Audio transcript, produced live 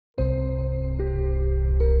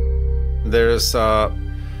There's a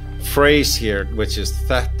phrase here which is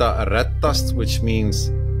Þetta reddast, which means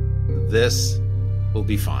this will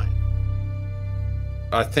be fine.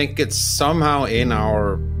 I think it's somehow in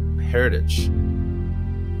our heritage.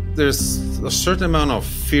 There's a certain amount of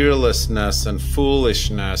fearlessness and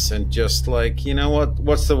foolishness and just like, you know what?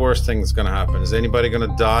 What's the worst thing that's gonna happen? Is anybody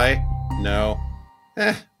gonna die? No.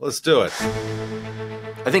 Let's do it.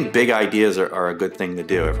 I think big ideas are a good thing to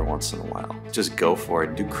do every once in a while. Just go for it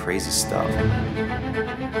and do crazy stuff.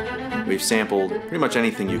 We've sampled pretty much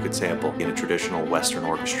anything you could sample in a traditional Western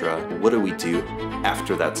orchestra. What do we do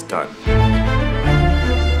after that's done?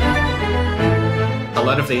 A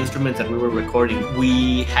lot of the instruments that we were recording,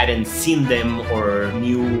 we hadn't seen them or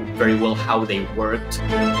knew very well how they worked.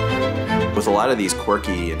 With a lot of these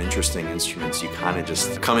quirky and interesting instruments, you kind of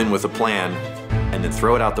just come in with a plan and then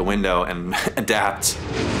throw it out the window and adapt.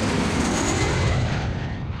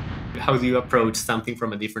 How do you approach something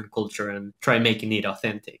from a different culture and try making it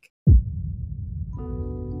authentic?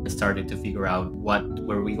 I started to figure out what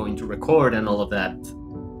were we going to record and all of that.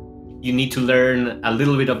 You need to learn a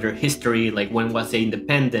little bit of their history, like when was the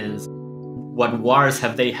independence, what wars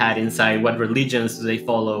have they had inside, what religions do they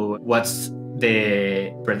follow, what's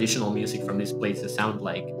the traditional music from these places sound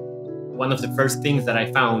like. One of the first things that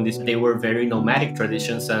I found is they were very nomadic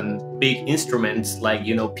traditions, and big instruments like,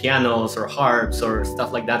 you know, pianos or harps or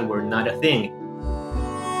stuff like that were not a thing.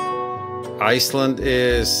 Iceland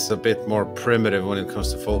is a bit more primitive when it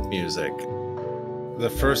comes to folk music. The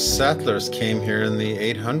first settlers came here in the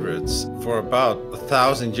 800s. For about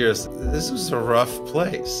 1,000 years, this was a rough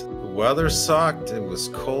place. The weather sucked, it was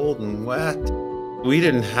cold and wet. We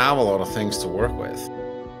didn't have a lot of things to work with.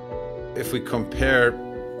 If we compare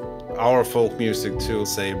our folk music to,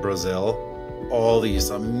 say, Brazil, all these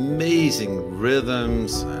amazing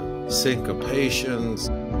rhythms and syncopations,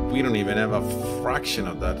 we don't even have a fraction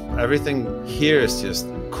of that. Everything here is just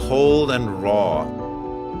cold and raw.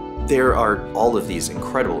 There are all of these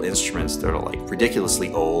incredible instruments that are like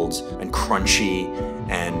ridiculously old and crunchy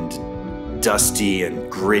and dusty and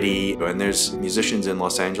gritty. And there's musicians in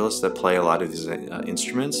Los Angeles that play a lot of these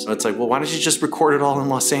instruments. It's like, well, why don't you just record it all in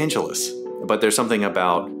Los Angeles? But there's something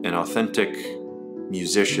about an authentic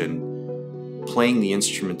musician playing the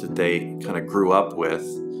instrument that they kind of grew up with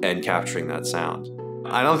and capturing that sound.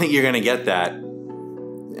 I don't think you're going to get that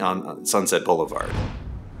on Sunset Boulevard.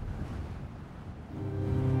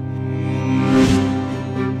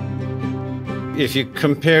 If you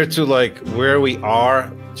compare to like where we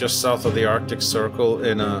are, just south of the Arctic Circle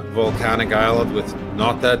in a volcanic island with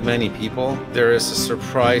not that many people, there is a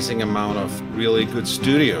surprising amount of really good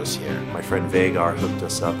studios here. My friend Veigar hooked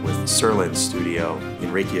us up with Shetland Studio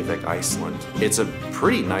in Reykjavik, Iceland. It's a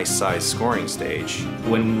pretty nice sized scoring stage.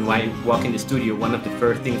 When I walk in the studio, one of the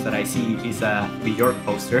first things that I see is a Bjork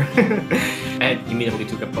poster. I immediately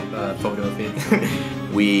took a photo of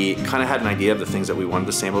it. We kind of had an idea of the things that we wanted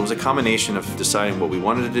to sample. It was a combination of deciding what we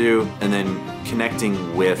wanted to do and then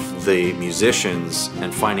connecting with the musicians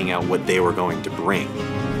and finding out what they were going to bring.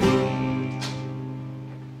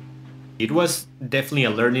 It was definitely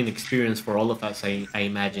a learning experience for all of us, I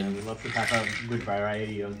imagine. We love to have a good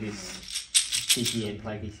variety of these cheeky and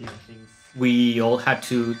plaggy things. We all had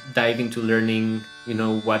to dive into learning, you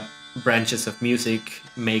know, what branches of music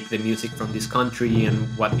make the music from this country and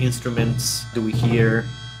what instruments do we hear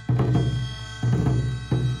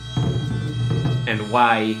and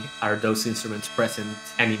why are those instruments present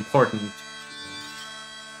and important.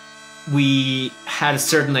 We had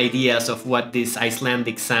certain ideas of what this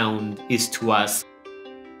Icelandic sound is to us.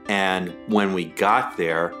 And when we got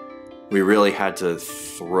there, we really had to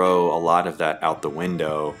throw a lot of that out the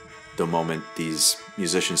window the moment these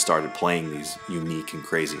musicians started playing these unique and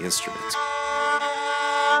crazy instruments.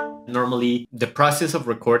 Normally, the process of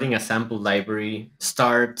recording a sample library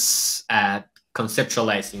starts at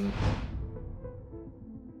conceptualizing.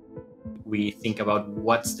 We think about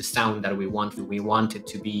what's the sound that we want. We want it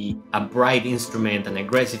to be a bright instrument, an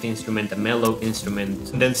aggressive instrument, a mellow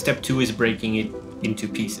instrument. And then step two is breaking it into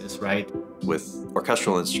pieces, right? With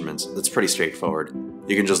orchestral instruments, it's pretty straightforward.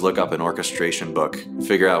 You can just look up an orchestration book,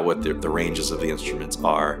 figure out what the ranges of the instruments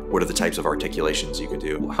are, what are the types of articulations you could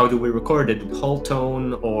do. How do we record it? Whole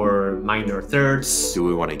tone or minor thirds? Do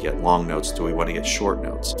we want to get long notes? Do we want to get short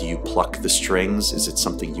notes? Do you pluck the strings? Is it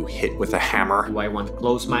something you hit with a hammer? Do I want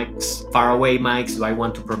close mics, far away mics? Do I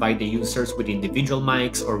want to provide the users with individual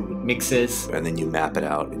mics or with mixes? And then you map it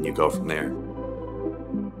out and you go from there.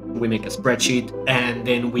 We make a spreadsheet and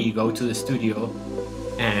then we go to the studio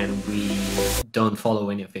and we don't follow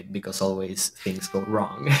any of it because always things go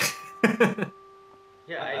wrong.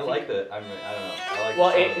 Yeah, I like that. I don't know. I like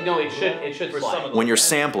Well, it should fly. When you're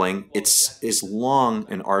sampling, it's long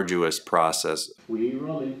and arduous process. We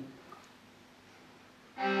rolling.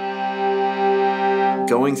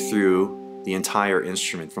 Going through the entire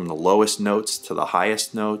instrument from the lowest notes to the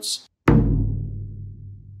highest notes,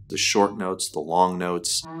 the short notes, the long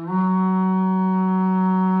notes,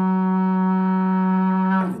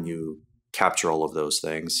 and you capture all of those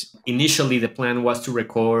things. Initially, the plan was to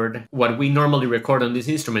record what we normally record on this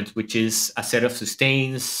instrument, which is a set of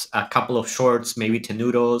sustains, a couple of shorts, maybe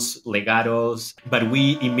tenutos, legatos. But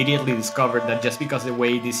we immediately discovered that just because the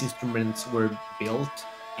way these instruments were built,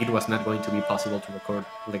 it was not going to be possible to record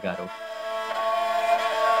legato.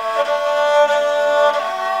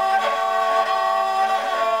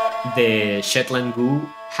 The Shetland Gue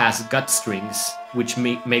has gut strings, which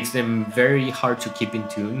makes them very hard to keep in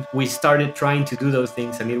tune. We started trying to do those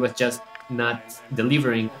things and it was just not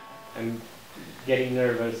delivering. I'm getting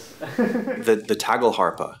nervous. The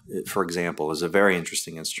Tagelharpa, for example, is a very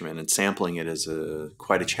interesting instrument, and sampling it is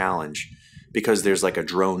quite a challenge because there's like a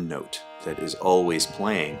drone note that is always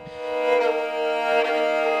playing.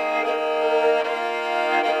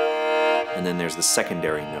 And then there's the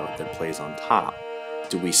secondary note that plays on top.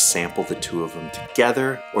 Do we sample the two of them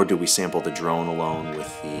together, or do we sample the drone alone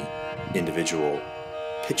with the individual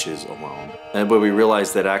pitches alone? But we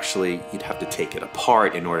realized that actually you'd have to take it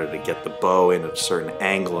apart in order to get the bow in a certain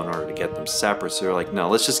angle in order to get them separate. So we're like, no,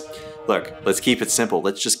 let's keep it simple.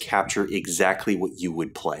 Let's just capture exactly what you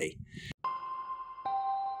would play.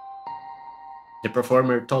 The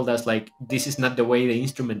performer told us, like, this is not the way the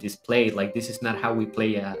instrument is played. Like, this is not how we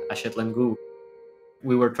play a Shetland Gue.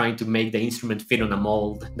 We were trying to make the instrument fit on a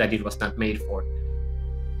mold that it was not made for.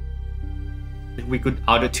 We could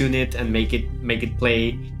auto-tune it and make it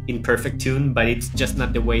play in perfect tune, but it's just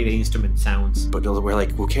not the way the instrument sounds. But we're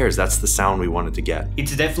like, who cares? That's the sound we wanted to get.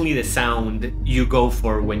 It's definitely the sound you go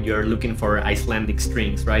for when you're looking for Icelandic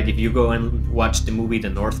strings, right? If you go and watch the movie The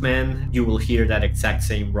Northman, you will hear that exact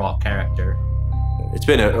same raw character. It's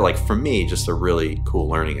been, for me, just a really cool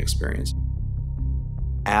learning experience.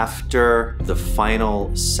 After the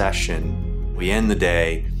final session, we end the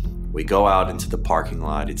day, we go out into the parking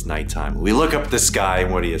lot, it's nighttime. We look up the sky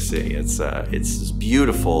and what do you see? It's this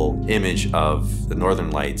beautiful image of the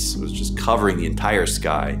Northern Lights. It was just covering the entire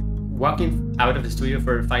sky. Walking out of the studio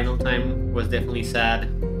for the final time was definitely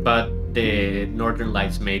sad, but the Northern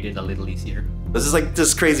Lights made it a little easier. This is like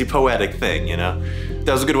this crazy poetic thing, you know?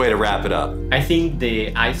 That was a good way to wrap it up. I think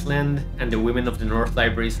the Iceland and the Women of the North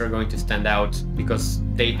libraries are going to stand out because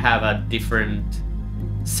they have a different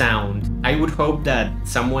sound. I would hope that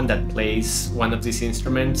someone that plays one of these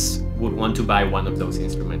instruments would want to buy one of those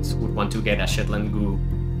instruments, would want to get a Shetland Gue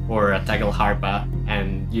or a Tagelharpa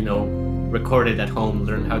and, you know, record it at home,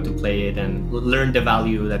 learn how to play it, and learn the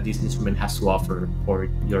value that this instrument has to offer for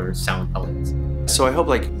your sound palette. So I hope,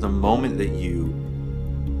 like, the moment that you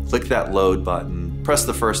click that load button, press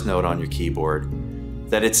the first note on your keyboard,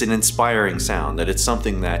 that it's an inspiring sound, that it's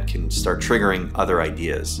something that can start triggering other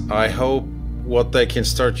ideas. I hope what they can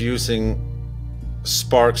start using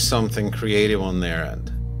sparks something creative on their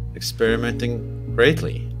end, experimenting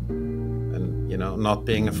greatly, and, you know, not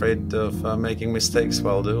being afraid of making mistakes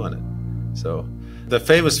while doing it. So the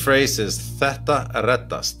famous phrase is Þetta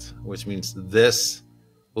reddast, which means this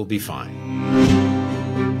will be fine.